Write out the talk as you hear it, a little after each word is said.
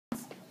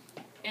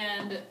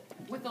And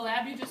with the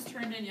lab you just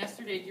turned in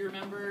yesterday, do you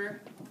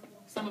remember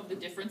some of the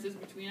differences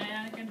between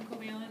ionic and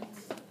covalent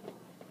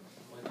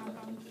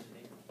compounds?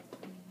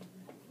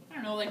 I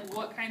don't know, like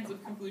what kinds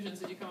of conclusions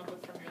did you come up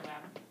with from your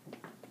lab?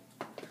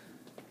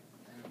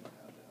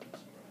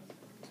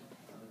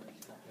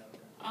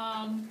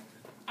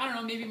 I don't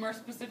know, maybe more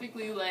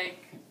specifically,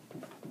 like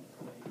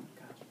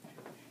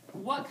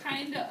what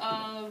kind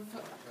of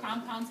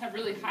compounds have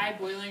really high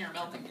boiling or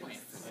melting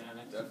points?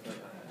 Definitely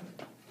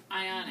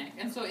Ionic.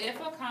 And so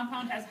if a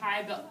compound has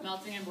high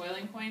melting and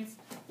boiling points,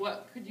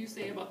 what could you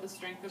say about the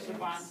strength of the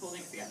bonds holding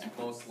it together?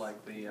 most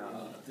likely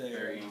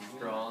very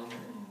strong.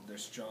 They're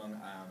strong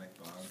ionic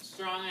bonds.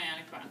 Strong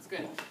ionic bonds,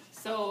 good.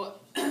 So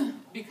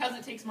because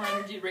it takes more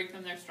energy to break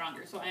them, they're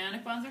stronger. So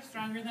ionic bonds are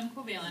stronger than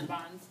covalent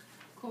bonds.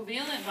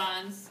 Covalent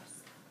bonds,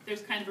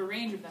 there's kind of a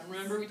range of them.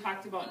 Remember we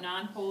talked about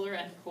nonpolar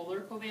and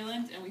polar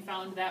covalent, and we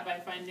found that by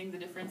finding the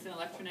difference in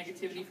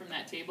electronegativity from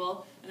that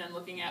table, and then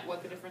looking at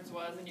what the difference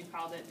was, and you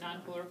called it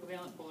nonpolar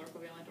covalent, polar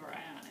covalent, or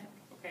ionic.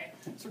 Okay,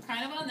 so we're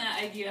kind of on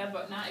that idea,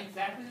 but not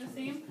exactly the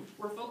same.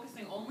 We're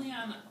focusing only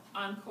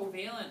on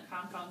covalent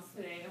compounds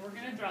today, and we're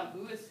going to draw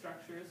Lewis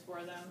structures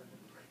for them.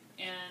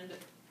 And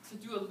to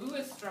do a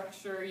Lewis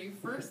structure, you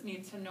first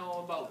need to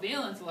know about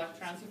valence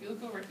electrons. So if you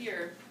look over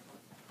here,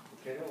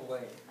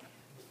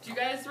 do you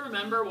guys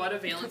remember what a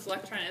valence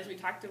electron is? We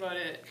talked about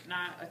it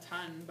not a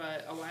ton,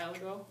 but a while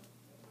ago.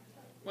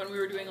 When we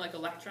were doing like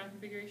electron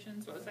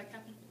configurations, what was that,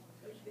 Captain?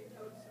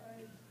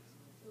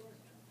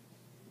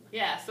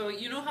 Yeah, so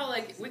you know how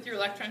like with your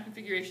electron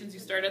configurations, you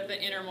start at the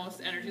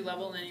innermost energy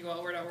level and then you go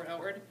outward, outward,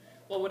 outward?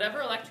 Well, whatever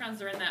electrons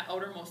are in that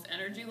outermost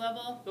energy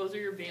level, those are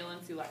your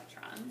valence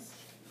electrons.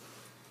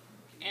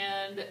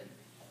 And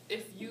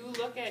if you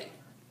look at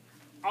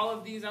all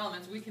of these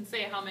elements, we can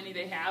say how many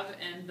they have,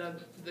 and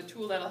the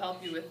tool that'll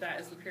help you with that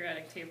is the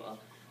periodic table.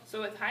 So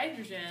with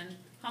hydrogen,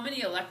 how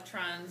many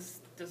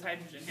electrons does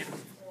hydrogen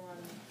have?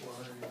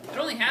 It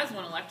only has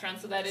one electron,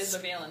 so that is a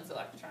valence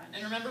electron.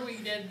 And remember we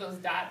did those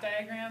dot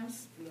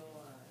diagrams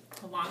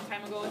a long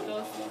time ago with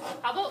those?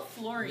 How about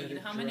fluorine?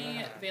 How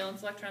many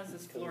valence electrons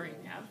does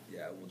fluorine have?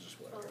 Yeah, we'll just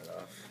let it right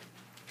off.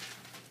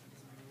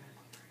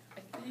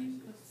 I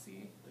think, let's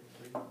see.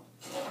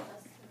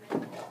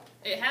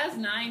 It has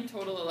 9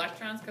 total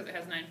electrons because it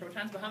has 9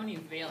 protons, but how many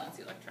valence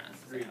electrons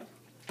does it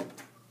have?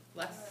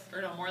 Less,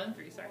 or no, more than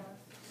 3, sorry.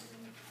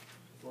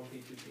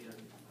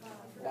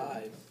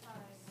 5.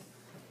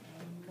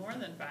 More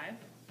than 5.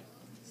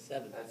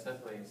 7. That's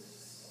definitely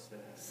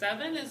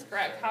 7 is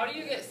correct. How do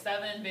you get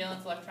 7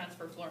 valence electrons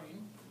for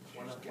fluorine?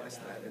 Guess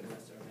that.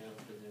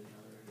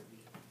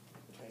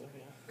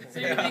 So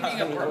you're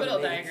thinking of orbital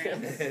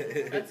diagrams.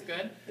 That's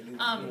good.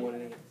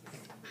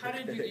 How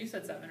did you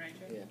said 7, right,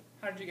 Jay? Yeah.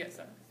 How did you get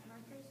 7?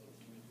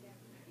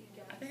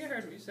 I think I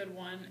heard you said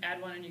 1,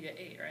 add 1 and you get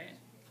 8, right?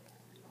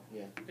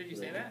 Yeah. Did you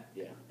say that?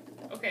 Yeah.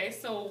 Okay,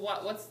 so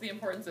what's the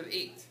importance of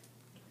 8?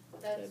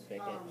 That's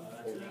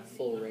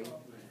full ring.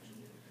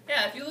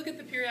 Yeah, if you look at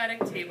the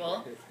periodic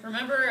table,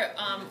 remember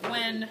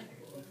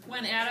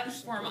when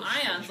atoms form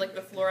ions, like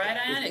the fluoride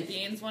ion, it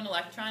gains 1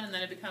 electron and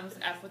then it becomes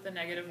F with a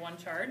 -1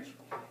 charge.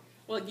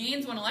 Well, it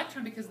gains 1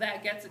 electron because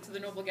that gets it to the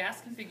noble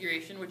gas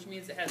configuration, which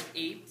means it has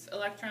 8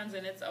 electrons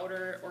in its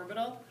outer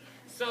orbital.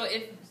 So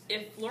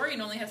if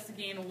fluorine only has to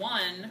gain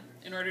 1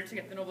 in order to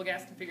get the noble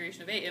gas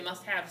configuration of 8, it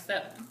must have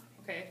 7.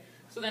 Okay.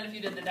 So then if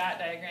you did the dot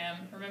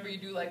diagram, remember you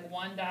do like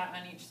 1 dot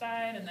on each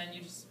side, and then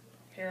you just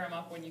pair them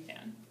up when you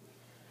can.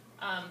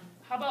 How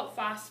about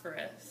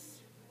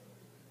phosphorus?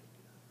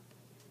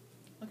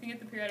 Looking at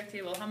the periodic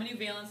table, how many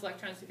valence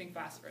electrons do you think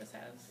phosphorus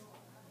has?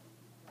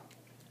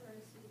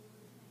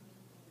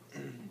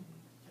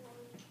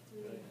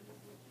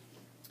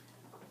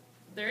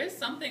 There is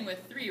something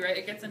with 3, right?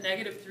 It gets a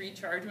 -3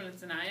 charge when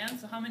it's an ion,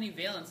 so how many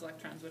valence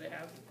electrons would it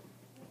have?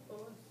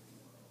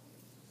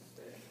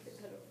 3,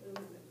 6,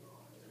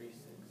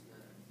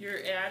 9.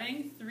 You're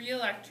adding 3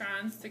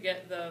 electrons to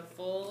get the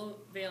full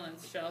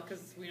valence shell,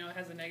 because we know it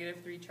has a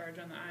 -3 charge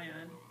on the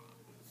ion.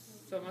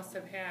 So it must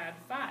have had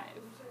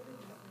 5.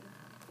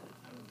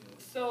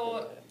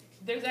 So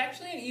there's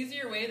actually an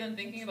easier way than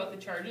thinking about the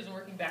charges and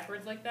working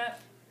backwards like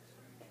that.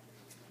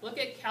 Look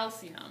at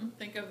calcium.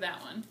 Think of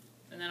that one.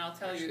 And then I'll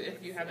tell you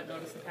if you haven't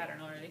noticed the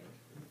pattern already.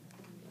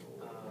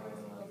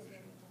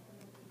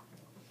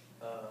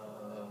 I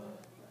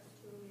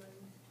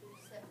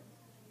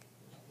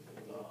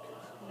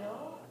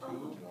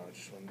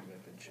just wanted to go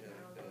up and check.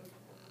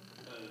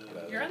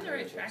 You're on the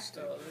right track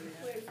though.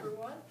 Wait, for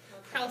what?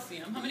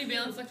 Calcium. How many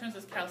valence electrons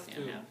does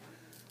calcium have?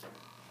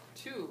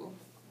 2.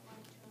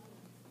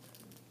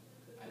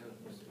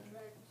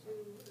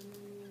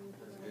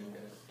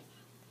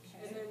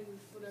 And then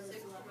whatever.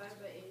 6 divided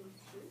by 8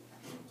 is 2.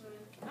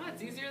 Oh,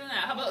 it's easier than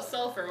that. How about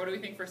sulfur? What do we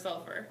think for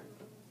sulfur?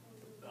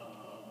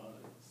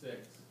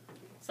 6.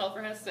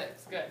 Sulfur has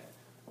 6. Good.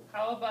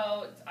 How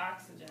about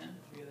oxygen?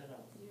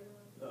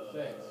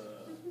 6.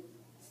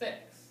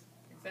 6.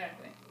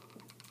 Exactly.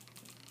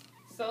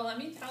 So let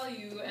me tell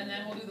you, and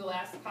then we'll do the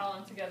last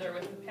column together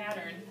with the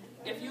pattern.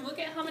 If you look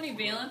at how many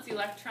valence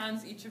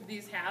electrons each of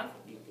these have,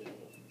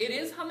 it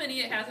is how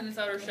many it has in its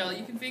outer shell.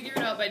 You can figure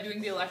it out by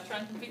doing the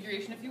electron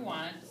configuration if you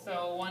want.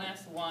 So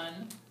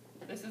 1s1,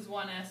 this is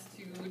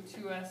 1s2,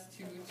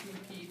 2s2,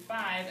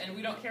 2p5, and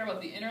we don't care about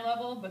the inner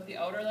level, but the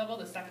outer level,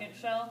 the second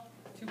shell,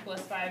 2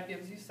 plus 5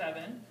 gives you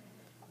 7.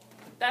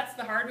 That's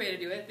the hard way to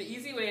do it. The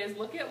easy way is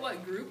look at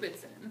what group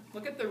it's in.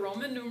 Look at the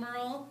Roman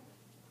numeral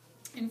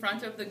in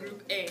front of the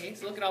group A.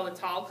 So look at all the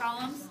tall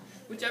columns.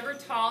 Whichever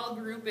tall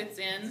group it's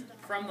in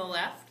from the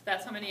left,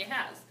 that's how many it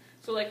has.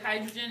 So like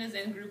hydrogen is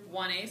in group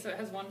 1A, so it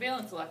has 1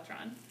 valence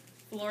electron.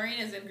 Fluorine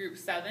is in group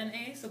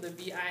 7A, so the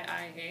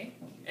VIIA,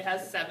 it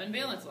has 7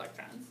 valence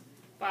electrons.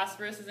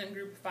 Phosphorus is in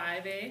group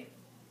 5A,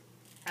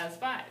 has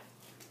 5.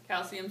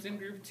 Calcium's in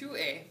group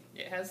 2A,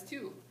 it has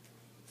 2.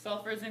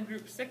 Sulfur is in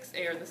group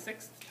 6A, or the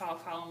 6th tall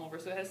column over,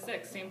 so it has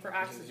 6. Same for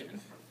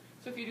oxygen.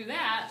 So if you do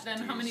that,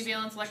 then how many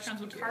valence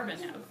electrons would carbon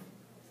have?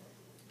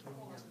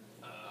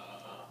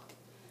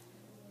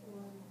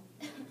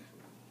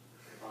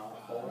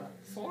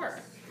 4.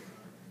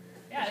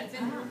 Yeah, it's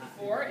in group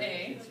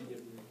 4A.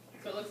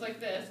 So it looks like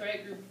this,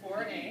 right? Group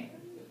 4A.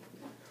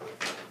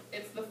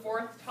 It's the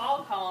 4th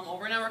tall column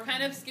over. Now we're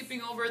kind of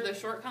skipping over the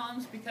short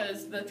columns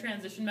because the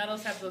transition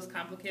metals have those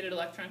complicated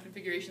electron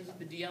configurations with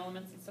the d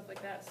elements and stuff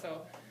like that.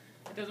 So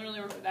it doesn't really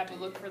work for that, but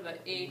look for the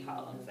A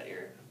columns that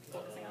you're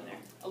focusing on there.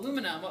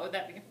 Aluminum, what would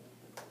that be?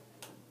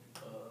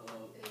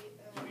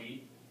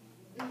 3.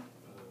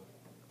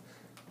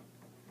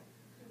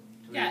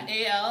 Yeah,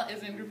 Al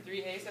is in group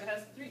 3A, so it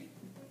has 3.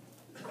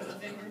 So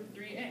it's in group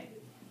 3A.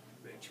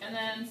 And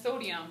then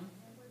sodium.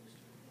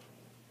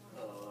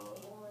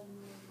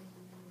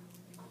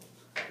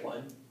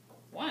 1.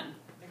 1,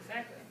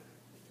 exactly.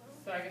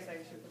 So I guess I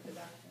should put the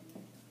dot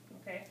in.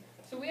 Okay.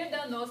 So we had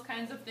done those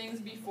kinds of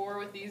things before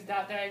with these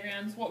dot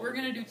diagrams. What we're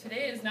going to do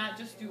today is not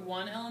just do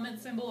one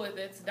element symbol with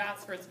its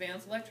dots for its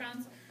valence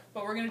electrons,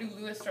 but we're going to do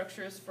Lewis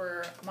structures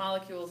for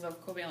molecules of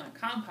covalent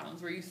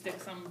compounds where you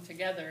stick some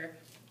together.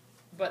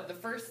 But the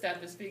first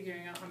step is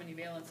figuring out how many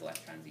valence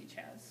electrons each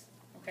has.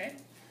 Okay?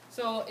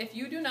 So if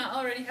you do not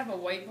already have a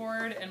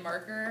whiteboard and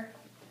marker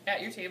at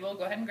your table,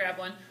 go ahead and grab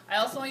one. I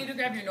also want you to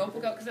grab your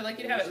notebook out because I'd like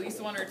you to have at least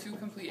 1 or 2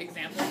 complete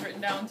examples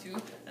written down too,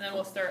 and then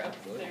we'll start up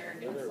there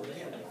again.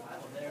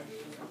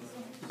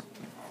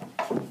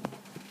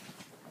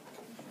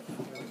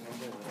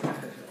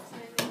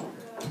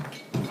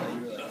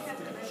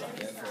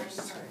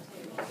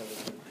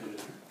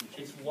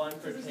 It's 1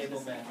 for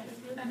table method.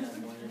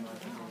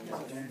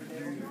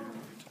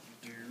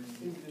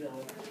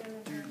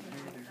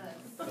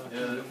 Yeah,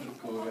 this is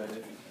cool, guys.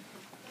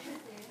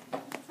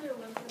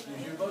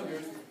 Use your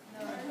boogers.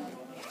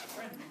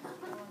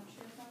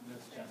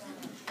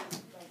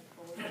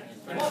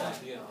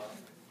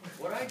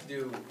 What I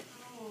do?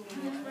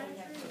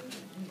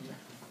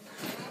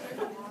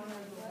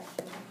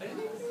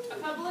 A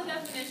couple of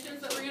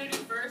definitions that we're going to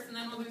do first, and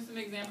then we'll do some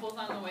examples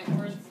on the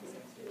whiteboards.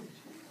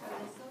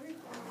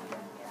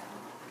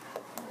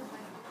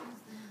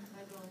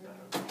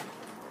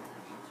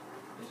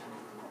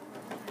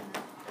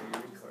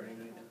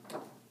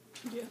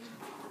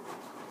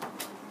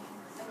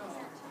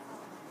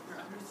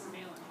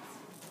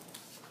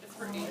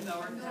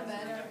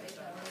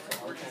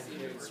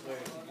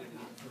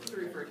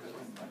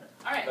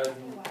 Alright.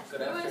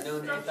 Good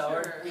afternoon, 8th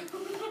hour.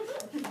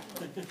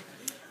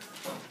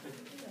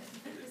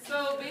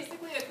 So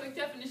basically a quick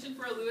definition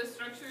for a Lewis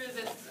structure is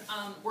it's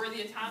where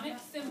the atomic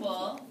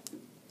symbol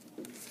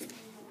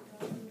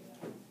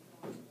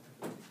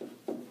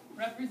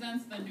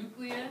represents the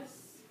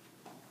nucleus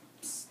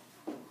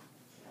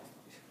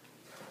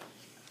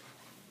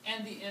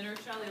and the inner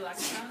shell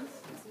electrons.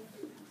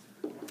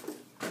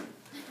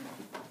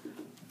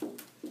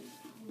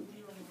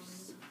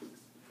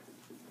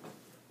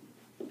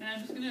 And I'm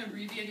just going to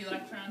abbreviate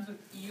electrons with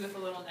E with a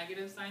little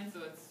negative sign so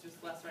it's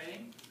just less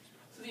writing.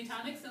 So the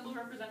atomic symbol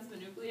represents the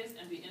nucleus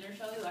and the inner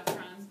shell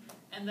electrons,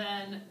 and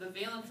then the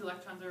valence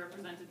electrons are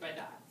represented by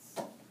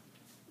dots.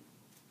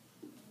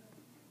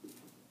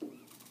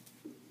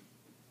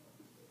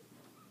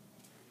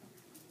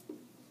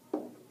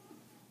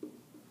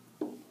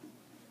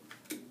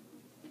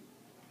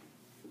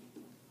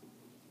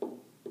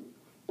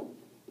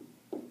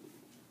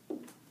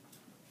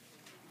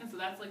 And so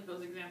that's like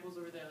those examples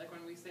over there, like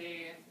when we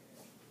say,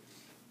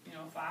 you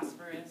know,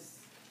 phosphorus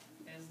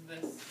is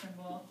this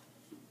symbol.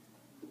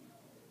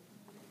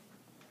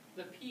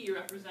 The P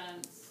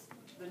represents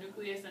the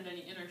nucleus and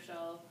any inner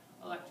shell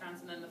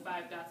electrons, and then the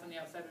 5 dots on the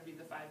outside would be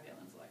the 5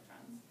 valence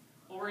electrons.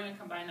 Well, we're going to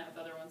combine that with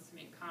other ones to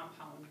make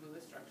compound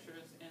Lewis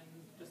structures in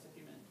just a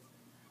few minutes.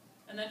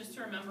 And then just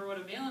to remember what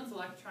a valence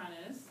electron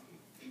is,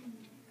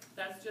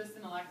 that's just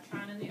an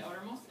electron in the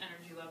outermost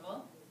energy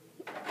level.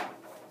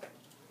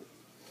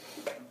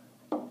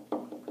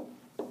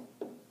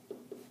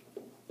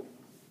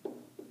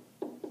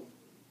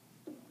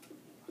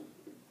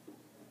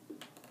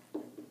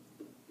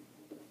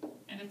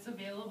 And it's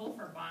available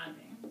for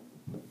bonding.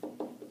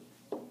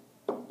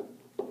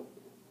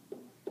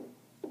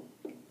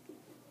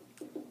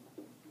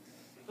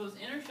 Those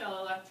inner shell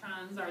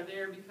electrons are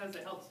there because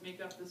it helps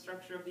make up the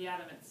structure of the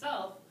atom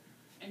itself,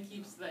 and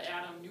keeps the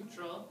atom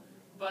neutral,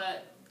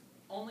 but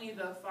only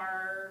the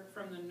far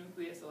from the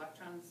nucleus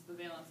electrons, the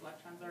valence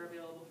electrons, are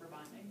available for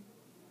bonding.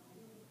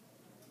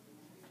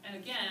 And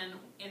again,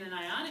 in an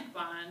ionic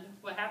bond,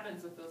 what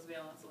happens with those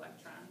valence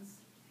electrons?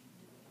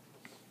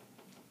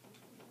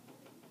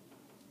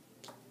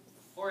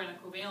 Or in a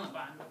covalent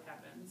bond, what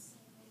happens?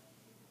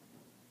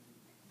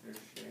 They're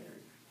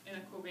shared. In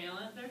a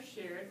covalent, they're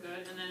shared,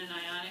 good, and then in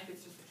ionic,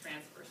 it's just a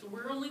transfer. So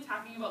we're only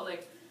talking about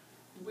like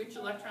which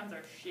electrons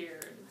are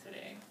shared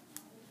today.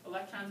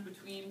 Electrons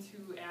between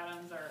two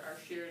atoms are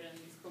shared in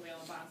these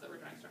covalent bonds that we're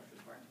drawing structures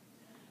for.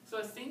 So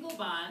a single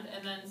bond,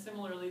 and then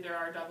similarly there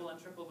are double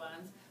and triple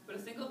bonds, but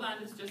a single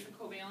bond is just a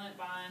covalent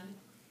bond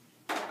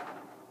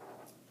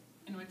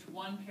in which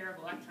one pair of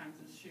electrons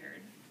is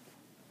shared.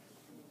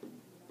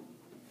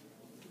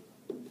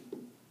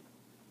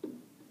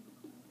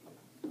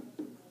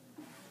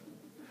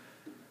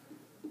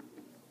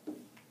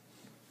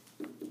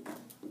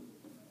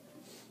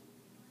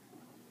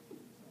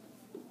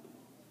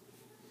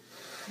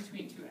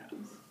 Between two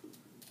atoms.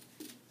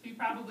 So you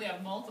probably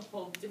have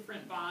multiple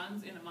different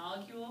bonds in a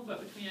molecule,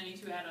 but between any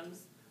two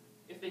atoms,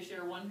 if they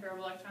share one pair of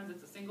electrons,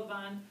 it's a single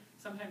bond.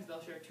 Sometimes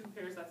they'll share two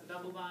pairs, that's a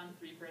double bond.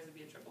 3 pairs would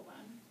be a triple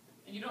bond.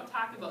 And you don't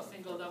talk about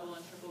single, double,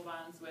 and triple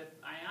bonds with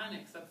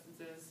ionic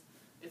substances.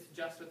 It's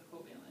just with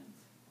covalent,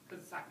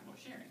 because it's talking about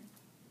sharing.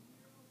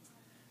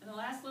 And the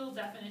last little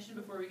definition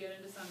before we get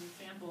into some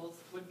examples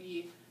would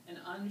be an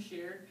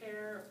unshared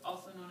pair,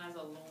 also known as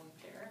a lone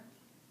pair.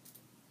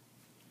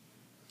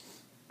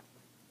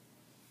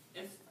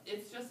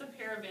 It's just a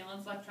pair of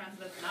valence electrons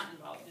that's not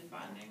involved in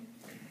bonding.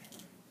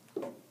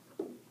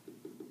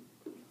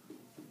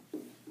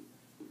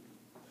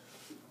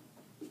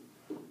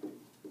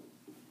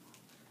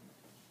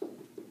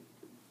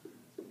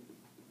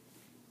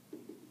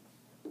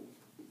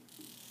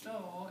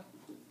 So,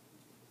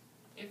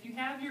 if you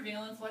have your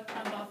valence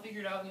electrons all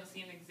figured out, and you'll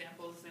see in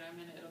examples in a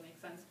minute, it'll make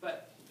sense,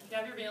 but if you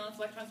have your valence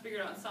electrons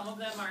figured out, and some of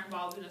them are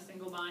involved in a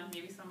single bond,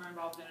 maybe some are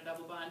involved in a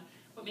double bond,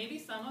 but maybe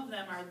some of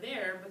them are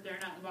there, but they're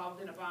not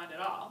involved in a bond at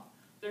all.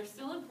 They're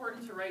still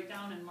important to write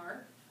down and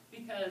mark,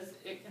 because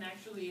it can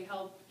actually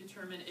help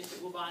determine if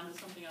it will bond with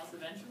something else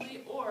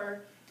eventually,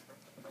 or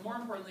more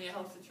importantly, it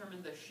helps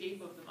determine the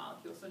shape of the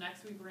molecule. So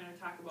next week we're going to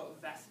talk about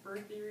Vesper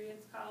theory,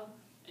 it's called,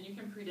 and you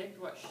can predict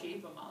what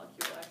shape a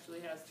molecule actually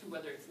has too,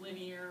 whether it's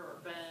linear or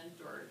bent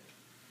or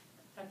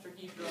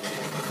tetrahedral.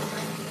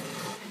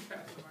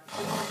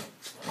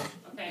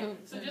 Okay,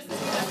 so just a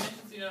few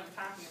definitions so you know what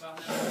I'm talking about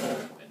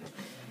now.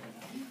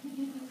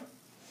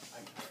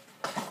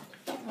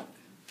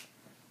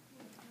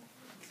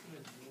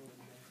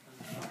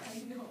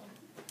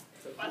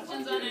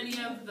 Questions on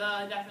any of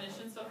the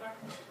definitions so far?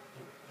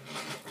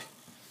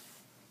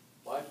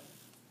 What?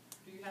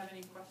 Do you have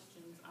any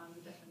questions on the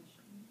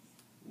definitions?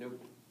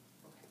 Nope.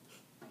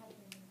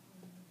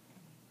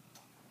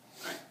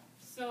 Alright,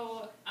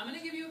 so I'm going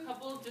to give you a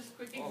couple just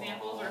quick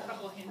examples or a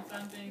couple hints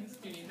on things.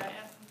 Do you need that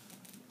yet?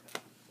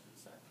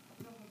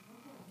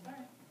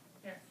 Alright,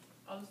 here,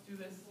 I'll just do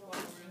this while we're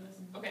doing this.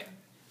 Okay,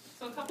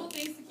 so a couple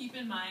things to keep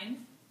in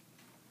mind.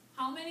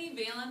 How many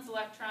valence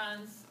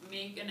electrons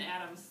make an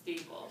atom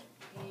stable?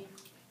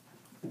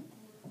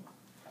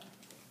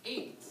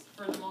 8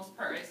 for the most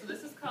part, right? So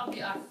this is called the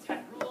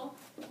octet rule.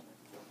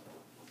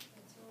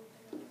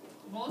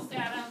 Most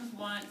atoms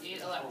want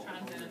 8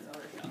 electrons in its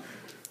outer shell.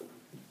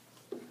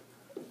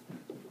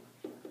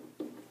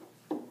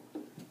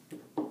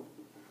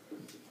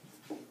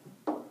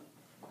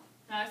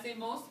 Now I say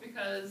most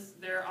because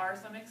there are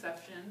some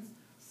exceptions.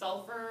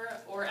 Sulfur,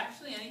 or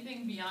actually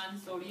anything beyond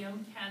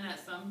sodium, can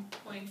at some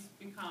points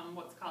become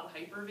what's called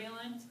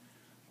hypervalent,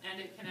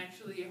 and it can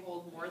actually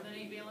hold more than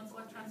 8 valence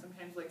electrons.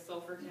 Sometimes like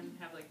sulfur can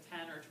have like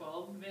 10 or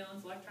 12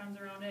 valence electrons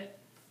around it,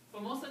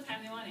 but most of the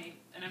time they want 8,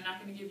 and I'm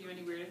not going to give you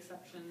any weird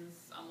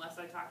exceptions unless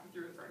I talk you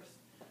through it first.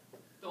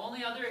 The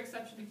only other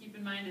exception to keep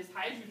in mind is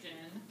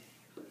hydrogen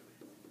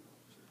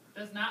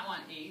does not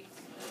want 8.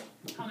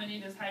 How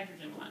many does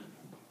hydrogen want?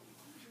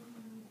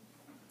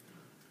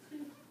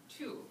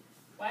 2.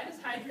 Why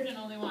does hydrogen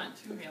only want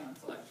 2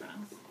 valence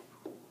electrons?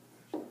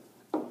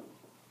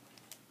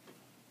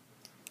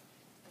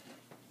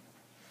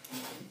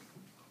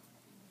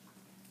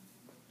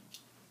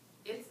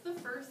 It's the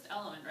first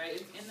element, right?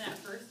 It's in that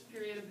first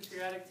period of the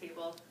periodic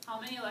table.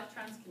 How many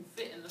electrons can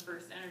fit in the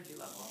first energy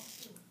level?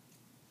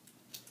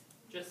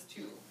 Just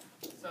 2.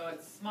 So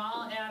it's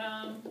small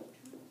atom,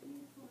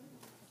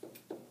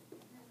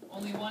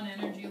 only 1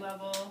 energy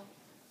level,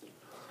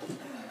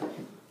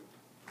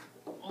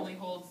 only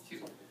holds 2.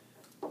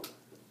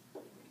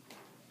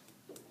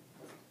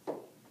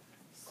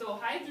 So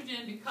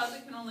hydrogen, because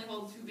it can only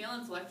hold 2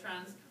 valence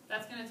electrons,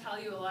 that's going to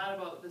tell you a lot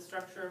about the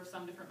structure of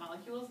some different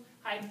molecules.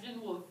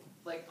 Hydrogen will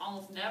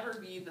almost never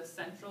be the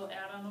central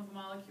atom of a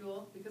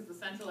molecule, because the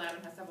central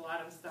atom has to have a lot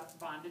of stuff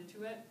bonded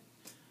to it,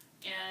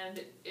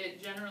 and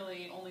it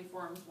generally only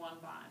forms 1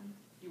 bond.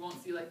 You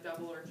won't see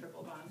double or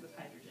triple bonds with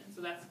hydrogen,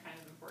 so that's kind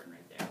of important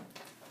right there.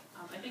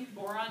 I think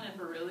boron and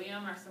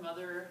beryllium are some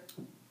other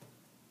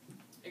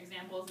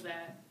examples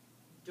that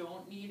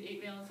don't need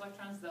 8 valence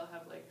electrons, they'll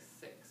have like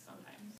 6.